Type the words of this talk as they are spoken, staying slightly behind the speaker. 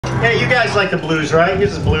Hey, you guys like the blues, right?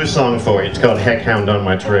 Here's a blues song for you. It's called Heckhound on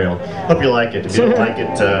My Trail. Hope you like it. If you don't like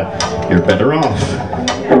it, you're better off.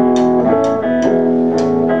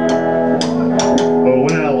 Oh,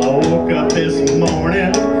 well, I woke up this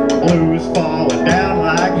morning, blues falling down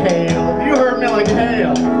like hail. You heard me like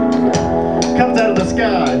hail. Comes out of the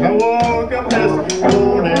sky. I woke up this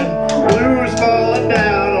morning, blues falling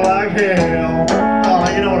down like hail. Oh,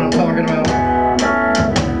 you know what I'm talking about.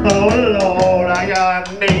 Oh, Lord, I got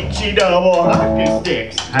an H-E double hockey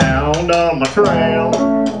sticks, hound on my trail.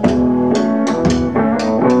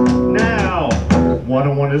 Now, 1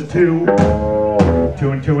 and 1 is 2,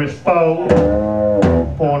 2 and 2 is 4,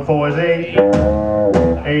 4 and 4 is 8, 8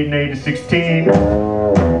 and 8 is 16,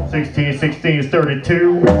 16 and 16 is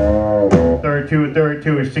 32, 32 and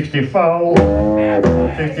 32 is 64,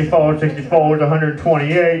 64 and 64 is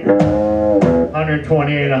 128,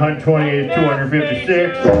 128 and 128 is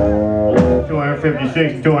 256,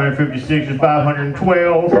 256 and 256 is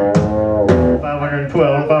 512,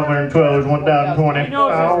 512 and 512 is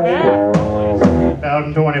 1024,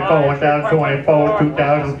 1024, 1024,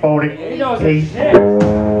 2048,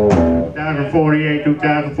 2048,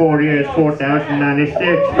 2048 is 4096,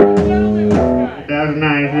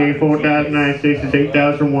 2096, 4096 is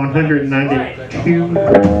 8192.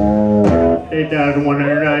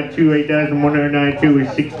 8,192, 8,192 is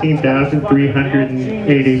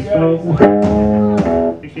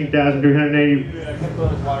 16,384.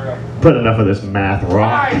 16,380. Put enough of this math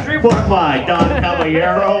rock. What am I, Don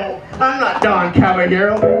Caballero? I'm not Don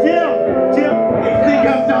Caballero. Tim, you think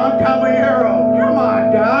I'm Don Caballero?